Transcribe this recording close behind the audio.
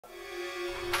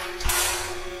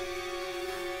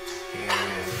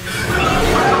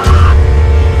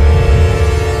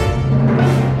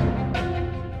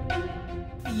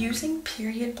Using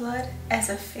period blood as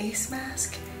a face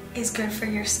mask is good for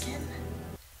your skin.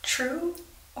 True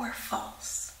or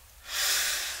false?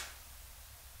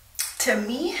 To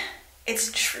me,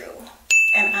 it's true.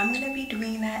 And I'm gonna be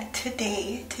doing that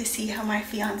today to see how my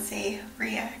fiance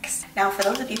reacts. Now, for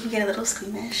those of you who get a little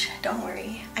squeamish, don't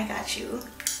worry, I got you.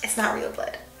 It's not real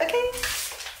blood, okay?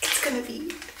 It's gonna be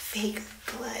fake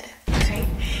blood, right?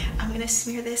 I'm gonna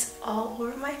smear this all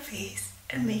over my face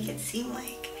and make it seem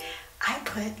like I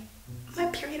put my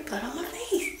period blood on my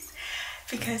face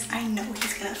because I know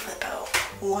he's gonna flip out.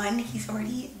 One, he's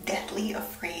already deathly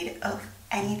afraid of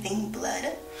anything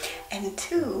blood, and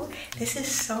two, this is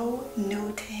so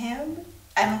new to him.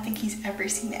 I don't think he's ever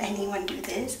seen anyone do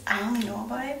this. I only know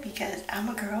about it because I'm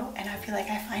a girl and I feel like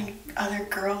I find other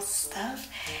girls' stuff,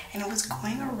 and it was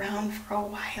going around for a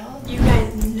while. You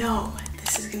guys know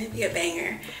this is gonna be a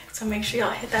banger, so make sure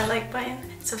y'all hit that like button,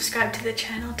 subscribe to the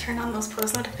channel, turn on those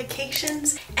post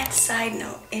notifications. And side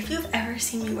note, if you've ever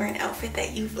seen me wear an outfit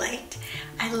that you've liked,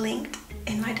 I linked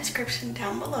in my description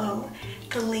down below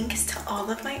the links to all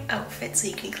of my outfits, so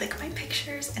you can click my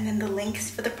pictures, and then the links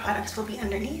for the products will be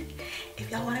underneath. If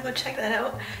y'all want to go check that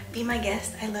out, be my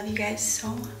guest. I love you guys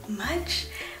so much.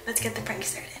 Let's get the prank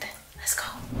started. Let's go.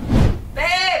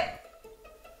 Babe!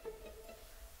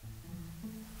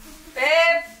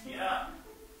 Babe! Yeah?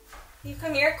 You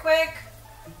come here quick.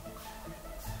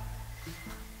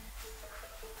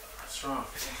 What's wrong?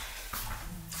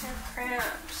 I have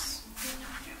cramps. You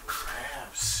have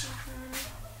cramps?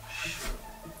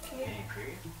 Can you... Any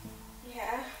period?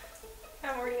 Yeah.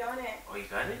 I'm already on it. Oh, you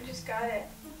got it? I just got it.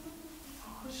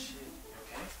 Oh, shit. You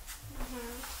okay?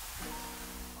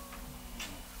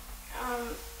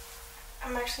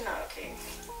 I'm actually not okay.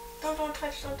 Don't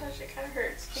touch it. It kind of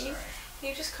hurts. Can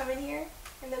you just come in here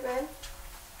in the bed?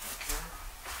 Okay.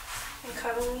 And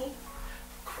cuddle me?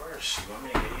 Of course. You want me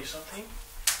to get you something?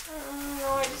 No,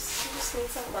 I just need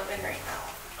some loving right now.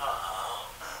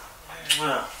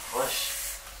 Well, push.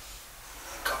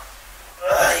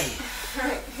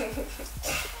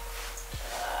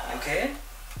 Okay?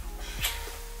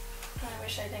 I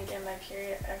wish I didn't get my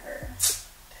period ever.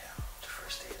 Damn, the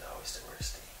first day is always the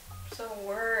worst day. It's the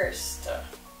worst. You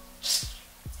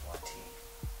want tea?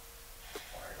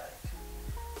 Or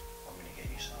want me to get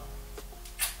you some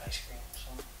ice cream or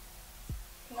something?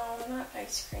 No, not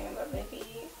ice cream, but maybe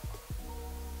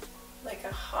like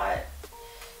a hot,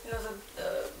 the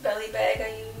belly bag I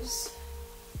use.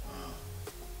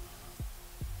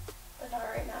 But not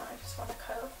right now, I just want to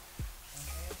cuddle.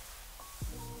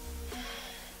 Okay.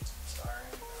 Sorry,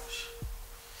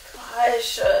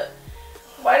 Gosh,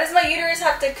 why does my uterus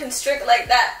have to constrict like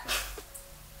that?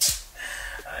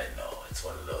 I know, it's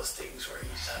one of those things where you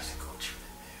just have to go through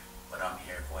it, but I'm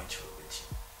here going through it with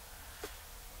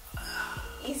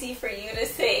you. Easy for you to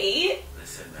say.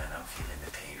 Listen, man, I'm feeling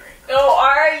the pain right now. Oh,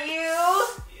 are you?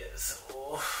 Yes,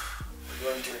 we're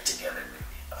going to do it together, baby.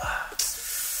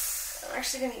 I'm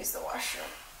actually gonna use the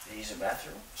washroom. You use the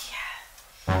bathroom?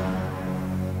 Yeah.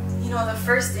 You know, the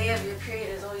first day of your period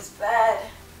is always bad.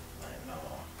 I know.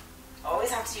 Always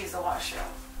have to use the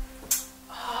washroom.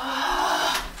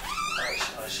 Hush.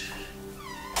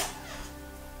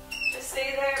 Just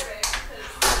stay there, babe,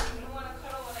 because you don't want to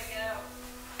cuddle when I get out.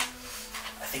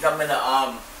 I think I'm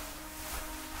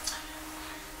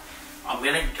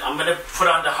gonna put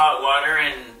on the hot water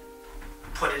and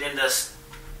put it in the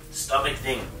stomach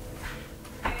thing.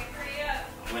 Okay, hurry up.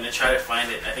 I'm gonna try to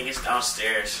find it. I think it's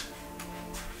downstairs.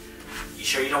 You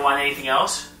sure you don't want anything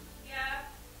else? Yeah.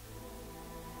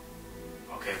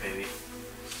 Okay, baby.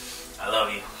 I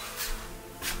love you.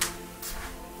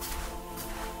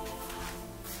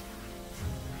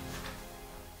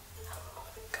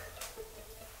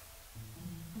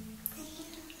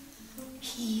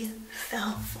 He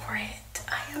fell for it.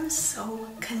 I am so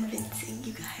convincing,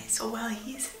 you guys. So while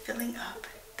he's filling up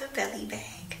the belly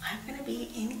bag, I'm gonna be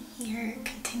in here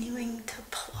continuing to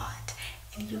plot,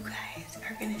 and you guys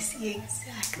are gonna see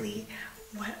exactly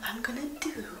what I'm gonna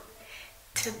do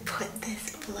to put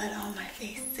this blood on my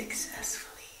face successfully.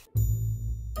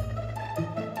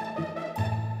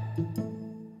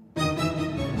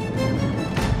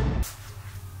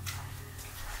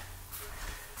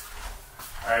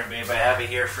 Alright, babe, I have it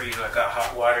here for you. I got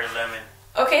hot water and lemon.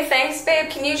 Okay, thanks, babe.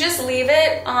 Can you just leave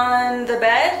it on the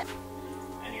bed?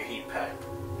 And your heat pad.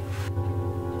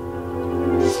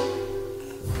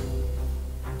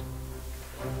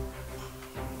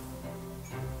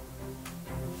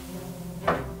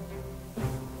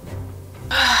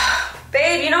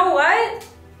 Babe, you know what?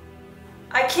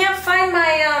 I can't find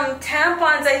my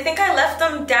tampons. I think I left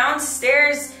them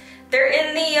downstairs. They're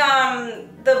in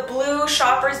the blue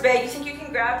shopper's bag. You think you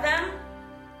can grab them?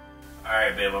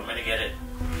 Alright, babe, I'm gonna get it.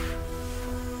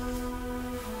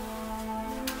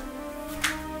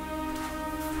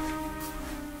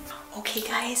 Okay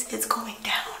guys, it's going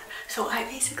down. So I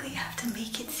basically have to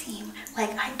make it seem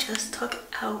like I just took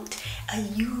out a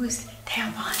used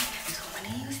tampon. So I'm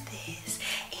gonna use this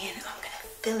and I'm gonna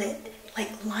fill it, like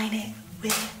line it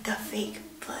with the fake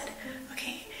blood,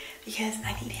 okay? Because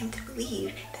I need him to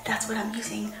believe that that's what I'm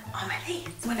using on my face.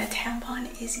 When a tampon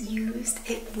is used,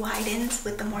 it widens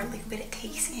with the more liquid it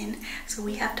takes in. So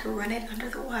we have to run it under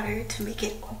the water to make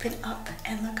it open up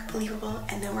and look believable.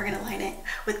 And then we're gonna line it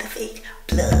with the fake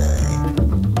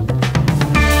blood.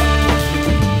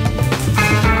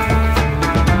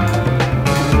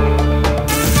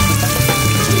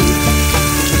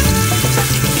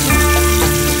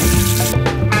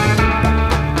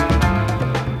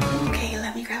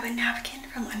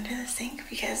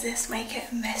 Because this might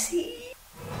get messy.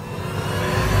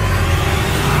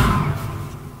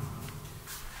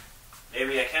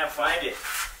 Maybe I can't find it.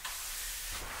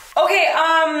 Okay,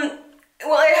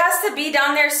 well it has to be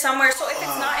down there somewhere. So if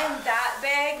it's not in that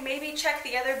bag, maybe check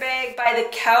the other bag by the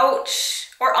couch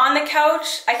or on the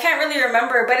couch. I can't really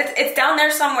remember, but it's down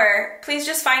there somewhere. Please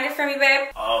just find it for me, babe.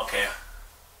 Oh, okay.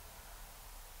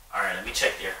 Alright, let me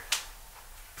check there.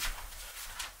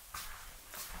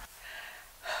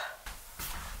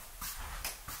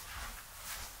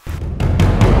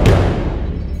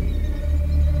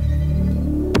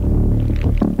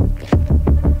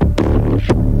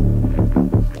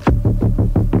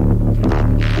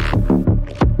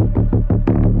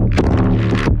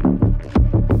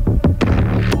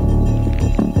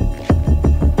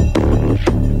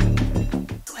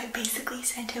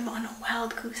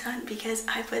 Because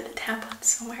I put the tampon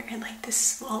somewhere in like this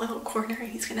small little corner and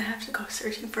he's gonna have to go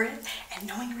searching for it. And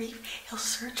knowing Reafe, he'll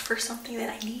search for something that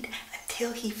I need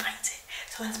until he finds it.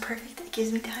 So that's perfect. It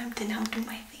gives me time to now do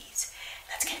my face.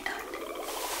 Let's get done.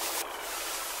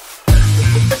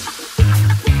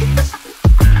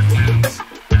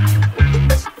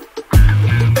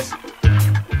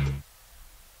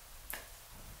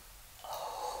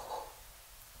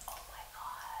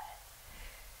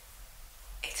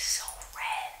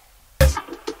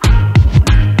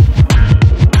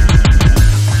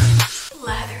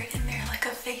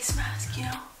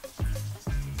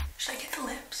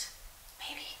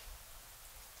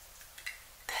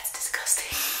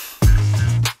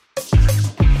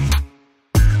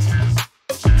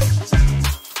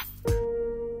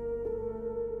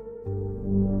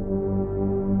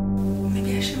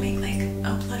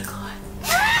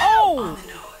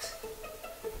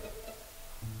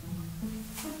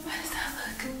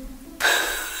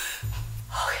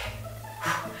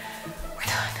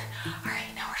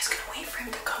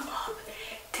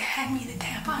 Me the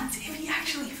tampons if he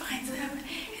actually finds them,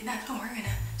 and that's when we're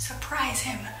gonna surprise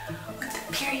him with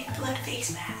the period blood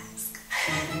face mask.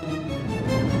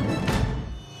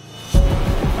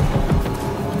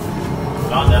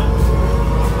 Found them.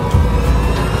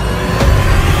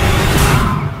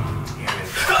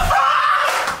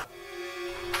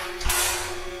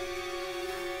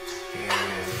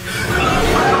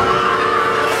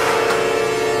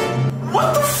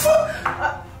 What the fuck?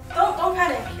 Don't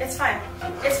panic. It's fine.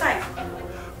 It's fine.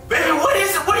 Baby, what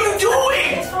is it? What are you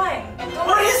doing? It's fine.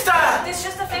 What is that? It's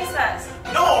just a face mask.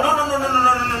 No.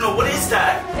 What is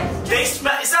that? Face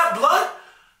mask? Is that blood?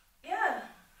 Yeah.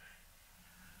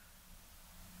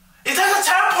 Is that a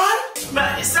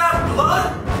tampon? Is that blood?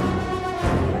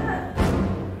 Yeah.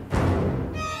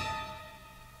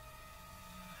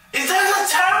 Is that a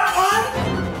tampon?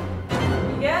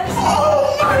 Yes.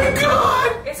 Oh my god!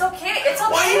 It's okay. It's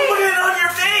okay. Why are you putting it on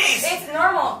your face? It's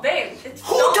normal, babe.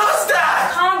 Who does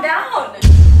that? Calm down.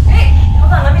 Hey,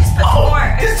 hold on. Let me just put some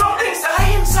more. There's something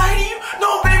inside of you?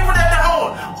 No, babe, put that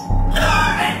down.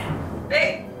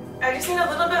 Babe, I just need a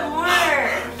little bit more.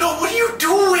 No, what are you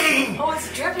doing? Oh, it's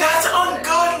dripping. That's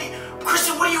ungodly.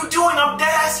 Kristen, what are you doing? I'm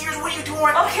dead ass serious. What are you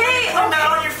doing? Okay. Put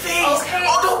that on your face. Okay.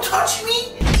 Oh, don't touch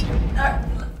me.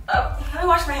 Let me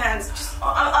wash my hands.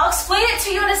 I'll explain it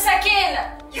to you in a second.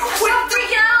 Stop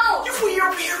freaking out. You put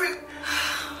your period.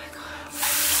 Oh my god.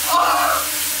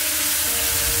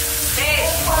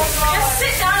 Babe, just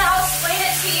sit down and I'll explain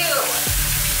it to you.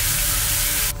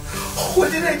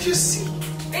 What did I just see?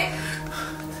 Babe,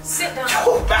 sit down.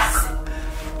 Go back.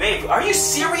 Babe, are you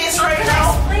serious right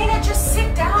now? Explain it. Just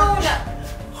sit down.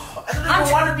 I don't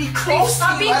even want to be close to you.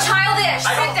 Stop being childish.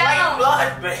 I Sit don't down. like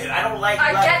blood, babe. I don't like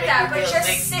blood. I get that, but just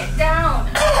sit down.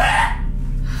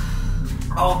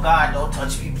 Oh God, don't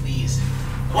touch me, please.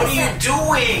 What are you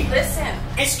doing? Listen.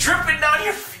 It's dripping down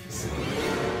your face.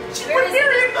 Where is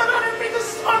it? Blood on her face.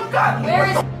 This is ungodly. Where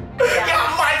is it?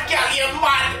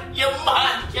 You're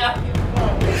mad.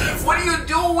 What are you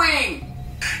doing?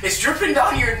 It's dripping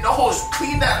down your nose.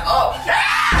 Clean that up.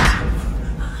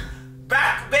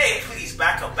 Babe, please,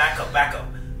 back up.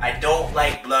 I don't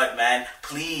like blood, man.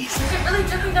 Please. Is it really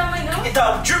dripping down my nose? It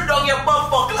don't drip down your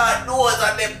motherfucking nose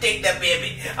and them take that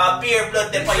baby. Beer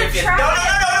blood them on your face. No.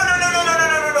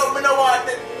 We don't want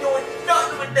that. No,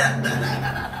 nothing with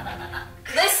that.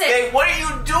 Listen. Hey, what are you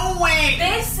doing?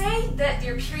 They say that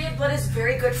your period blood is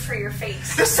very good for your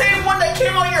face. The same one that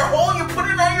came out your hole, you put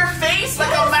it on your face like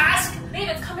a mask? Babe,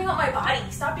 it's coming out my body.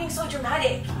 Stop being so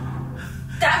dramatic.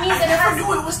 That means I never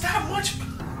knew it was that much.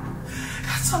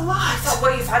 That's a lot. So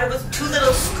what, you thought it was 2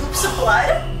 little scoops of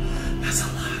blood? That's a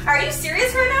lot. Are you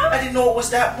serious right now? I didn't know it was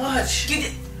that much. You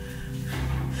did.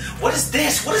 What is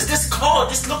this? What is this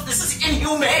called? This is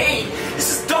inhumane.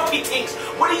 This is dumpy things.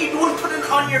 What are you doing putting it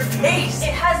on your face?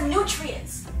 It has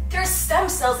nutrients. There's stem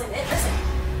cells in it. Listen,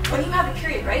 when you have a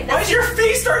period, right? Why is your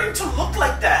face starting to look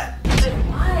like that?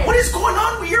 What? What is going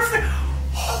on with your face?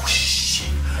 Oh, shit.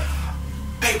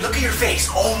 Babe, look at your face.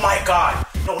 Oh, my God.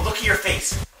 No, look at your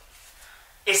face.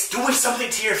 It's doing something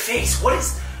to your face. What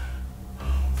is...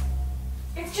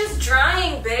 It's just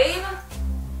drying, babe.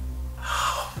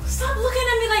 Stop looking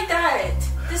at me like that.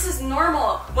 This is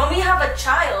normal. When we have a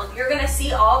child, you're gonna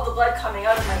see all the blood coming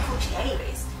out of my coochie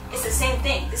anyways. It's the same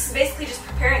thing. This is basically just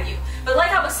preparing you. But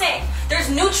like I was saying, there's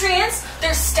nutrients,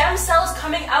 there's stem cells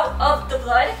coming out of the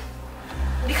blood.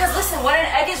 Because listen, when an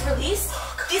egg is released,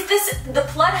 the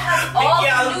blood has all the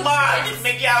nutrients.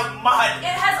 Miguel Mud.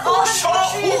 It has all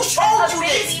the nutrients that a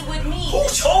baby would need. Who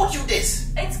told you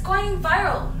this? It's going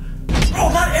viral. Bro,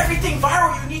 not everything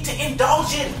viral you need to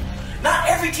indulge in. Not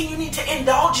everything you need to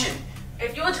indulge in.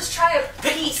 If you will just try a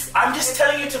piece. I'm just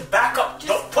telling you to back up.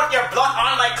 Don't put your blood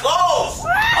on my clothes.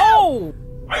 Oh!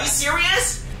 Are you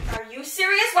serious? Are you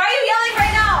serious? Why are you yelling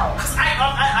right now? Because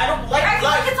I don't like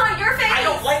blood. Like it's on your face. I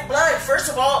don't like blood, first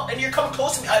of all, and you're coming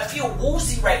close to me. I feel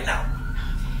woozy right now.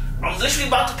 I'm literally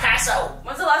about to pass out.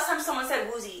 When's the last time someone said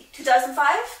woozy?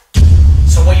 2005?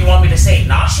 So what you want me to say?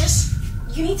 Nauseous?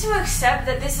 You need to accept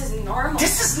that this is normal.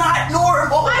 This is not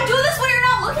normal. I do this when you're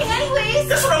not looking anyways.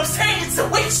 That's what I'm saying. It's a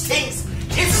witch thing.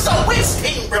 It's a witch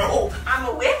thing, bro. I'm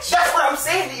a witch? That's what I'm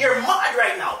saying to your mind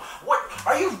right now. What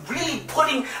are you really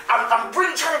putting? I'm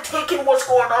really trying to take in what's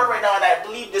going on right now, and I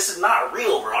believe this is not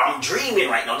real, bro. I'm dreaming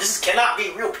right now. This cannot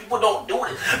be real. People don't do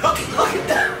it. Look at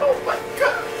that. Oh my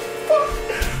God.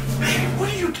 Man, what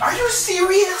are you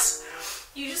serious?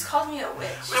 You just called me a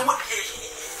witch.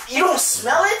 You don't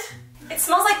smell it? It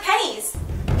smells like pennies.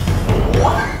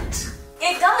 What?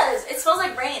 It does. It smells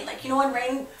like rain. Like, you know when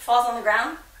rain falls on the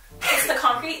ground? It's the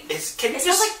concrete. It smells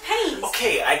like pennies.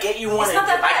 Okay, I get you want to.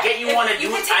 I get you want to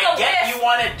do it. I get you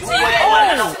want to do So it.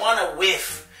 I don't want to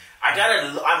whiff.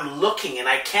 I'm looking and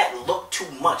I can't look too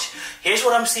much. Here's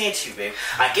what I'm saying to you, babe.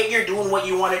 I get you're doing what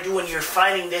you want to do and you're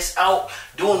finding this out,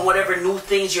 doing whatever new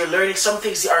things you're learning. Some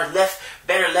things are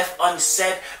better left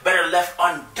unsaid, better left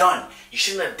undone. You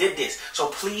shouldn't have did this. So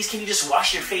please, can you just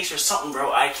wash your face or something,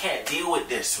 bro? I can't deal with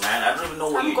this, man. I don't even know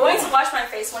what you're doing. I'm going to wash my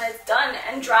face when it's done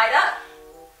and dried up.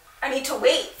 I need to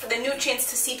wait for the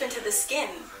nutrients to seep into the skin.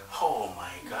 Oh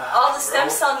my God. All the stem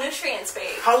cell nutrients,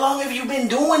 babe. How long have you been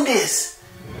doing this?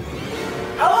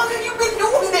 How long have you been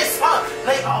doing this?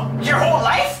 Like your whole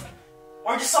life?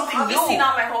 Or just something new? Obviously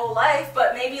not my whole life,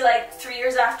 but maybe like 3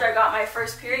 years after I got my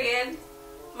first period.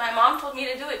 My mom told me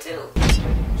to do it too.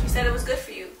 She said it was good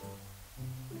for you.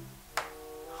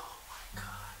 Oh my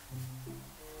God.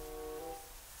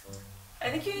 I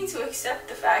think you need to accept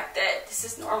the fact that this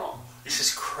is normal. This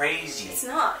is crazy. It's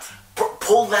not.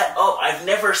 Pull that up. I've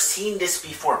never seen this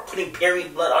before. Putting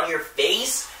period blood on your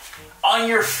face? On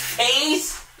your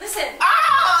face? Listen.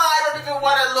 I don't even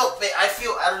want to look, babe. I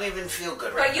don't even feel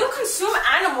good right now. But you consume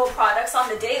animal products on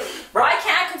the daily. Why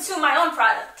can't I consume my own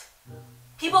product?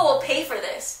 People will pay for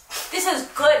this. This is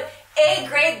good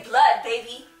A-grade blood,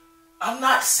 baby. I'm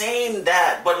not saying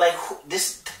that, but like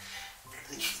this.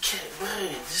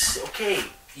 Okay.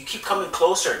 You keep coming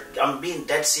closer. I'm being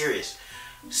dead serious.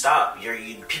 Stop.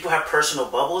 People have personal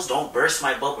bubbles. Don't burst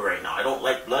my bubble right now. I don't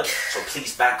like blood, so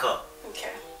please back up.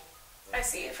 Okay. I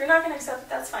see. If you're not gonna accept it,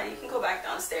 that's fine. You can go back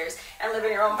downstairs and live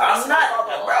in your own personal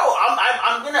bubble. Bro.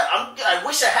 I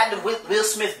wish I had the Will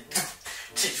Smith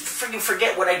to freaking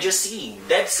forget what I just seen.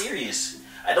 Dead serious.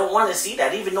 I don't want to see that. I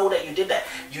didn't even know that you did that.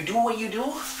 You do what you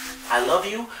do. I love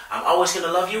you. I'm always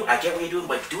gonna love you. I get what you're doing,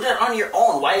 but do that on your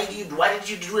own. Why did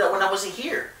you do that when I wasn't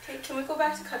here? Okay, can we go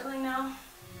back to cuddling now?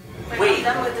 Wait.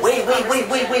 We're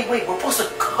supposed to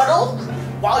cuddle?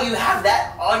 while you have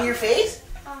that on your face?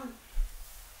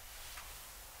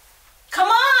 Come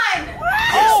on!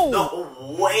 There's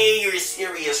no way you're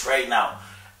serious right now.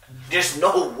 There's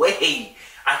no way.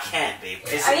 I can't, babe.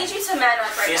 I need you to man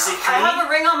up right now. I have a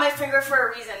ring on my finger for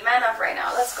a reason. Man up right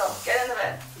now. Let's go. Get in the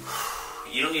bed.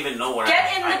 You don't even know what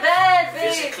Get in the bed,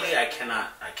 babe. Physically, I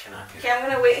cannot. Okay, I'm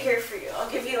gonna wait here for you. I'll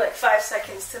give you like 5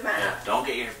 seconds to man up. Don't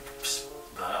get your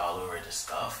blood all over the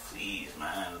stuff, please,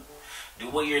 man. Do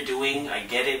what you're doing. I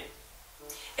get it.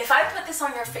 If I put this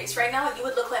on your face right now, you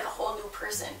would look like a whole new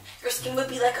person. Your skin would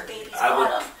be like a baby's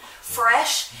bottom.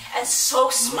 Fresh and so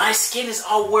smooth. My skin is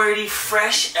already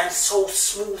fresh and so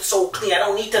smooth, so clean. I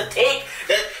don't need to take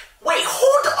that. Wait,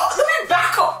 hold up. Let me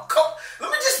back up.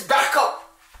 Let me just back up.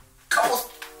 Couple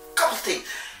things.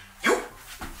 You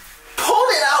pulled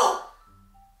it out.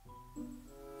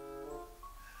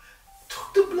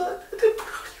 Took the blood and then put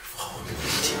it on your phone.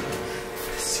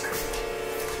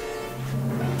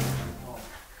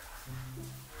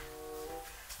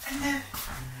 And then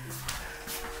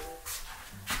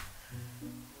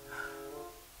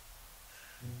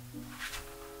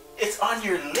it's on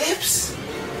your lips?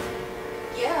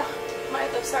 Yeah, my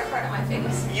lips are part of my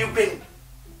face. You've been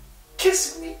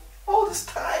kissing me all this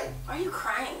time. Are you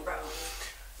crying, bro?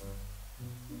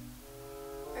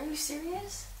 Are you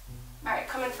serious? Alright,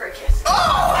 come in for a kiss.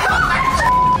 Oh!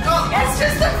 It's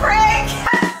just a prank!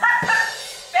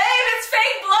 Babe, it's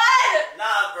fake blood!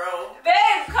 Nah, bro.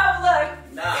 Babe, come look.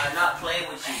 Nah, I'm not playing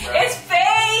with you, bro. It's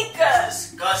fake!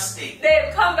 That's disgusting.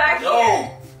 Babe, come back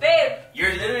here. Babe.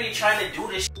 You're literally trying to do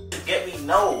this to get me.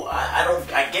 No,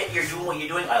 I get you're doing what you're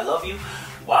doing. I love you.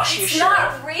 Wash your shit off. It's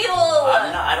not real.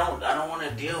 I don't want to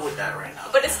deal with that right now.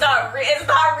 But it's not real. It's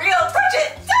not real. Touch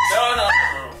it. No.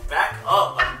 Back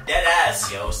up. I'm dead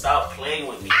ass, yo. Stop playing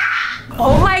with me.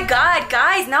 Oh my god,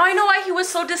 guys. Now I know why he was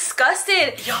so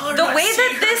disgusted. The way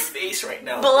that this face right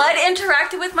now, blood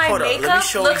interacted with my makeup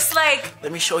looks like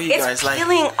let me show you guys. It's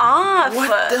peeling off.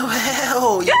 What the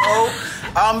hell, yo?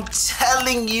 I'm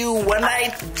telling you, when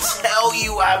I tell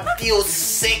you I feel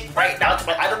sick right now.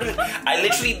 I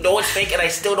literally know it's fake and I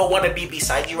still don't want to be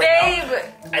beside you right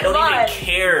now. I don't even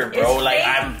care, bro. Like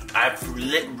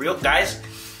real guys.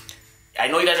 I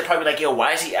know you guys are probably like, yo,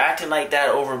 why is he acting like that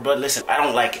over blood? Listen, I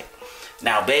don't like it.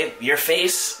 Now, babe, your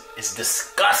face is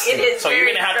disgusting. It is. So you're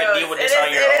gonna have to deal with this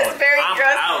on your own. It is very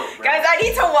gross. Out, guys, I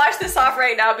need to wash this off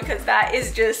right now because that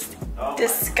is just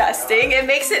disgusting. It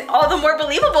makes it all the more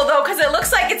believable though, because it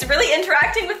looks like it's really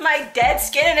interacting with my dead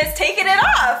skin and it's taking it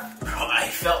off. Bro, I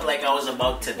felt like I was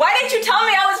about to. Why didn't you tell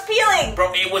me I was peeling?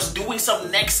 Bro, it was doing some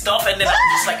neck stuff and then I'm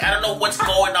just like, I don't know what's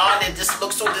going on. It just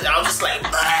looks so. I was just like,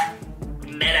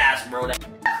 dead ass, bro. That's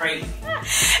crazy.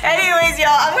 Anyways,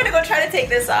 y'all, I'm gonna go try to take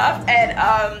this off, and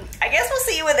I guess we'll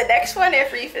see you in the next one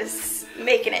if Reafe is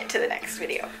making it to the next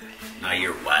video. Nah,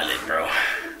 you're wildin', bro.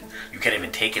 You can't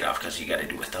even take it off because you gotta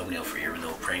do a thumbnail for your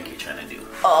little prank you're trying to do.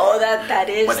 Oh, that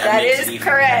is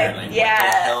correct. Like, yeah.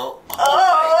 What the hell?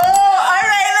 All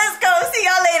right, let's go. See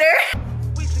y'all later.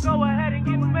 We should go ahead and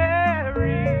get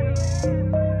married.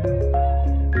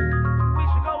 We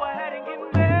should go ahead and get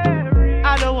married.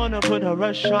 I don't wanna put a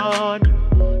rush on you.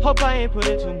 Hope I ain't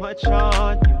putting too much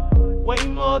on you. Way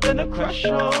more than a crush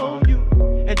on you.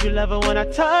 And you love it when I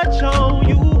touch on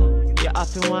you. You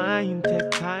often wine,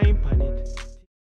 take time,